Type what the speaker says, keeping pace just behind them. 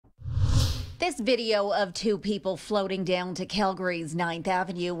This video of two people floating down to Calgary's 9th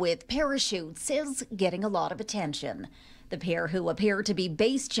Avenue with parachutes is getting a lot of attention. The pair, who appear to be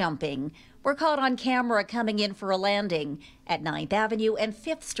base jumping, were caught on camera coming in for a landing at 9th Avenue and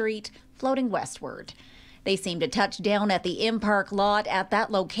 5th Street, floating westward. They seem to touch down at the in-park lot at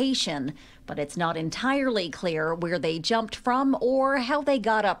that location, but it's not entirely clear where they jumped from or how they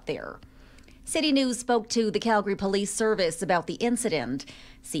got up there. City News spoke to the Calgary Police Service about the incident.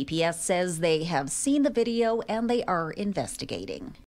 CPS says they have seen the video and they are investigating.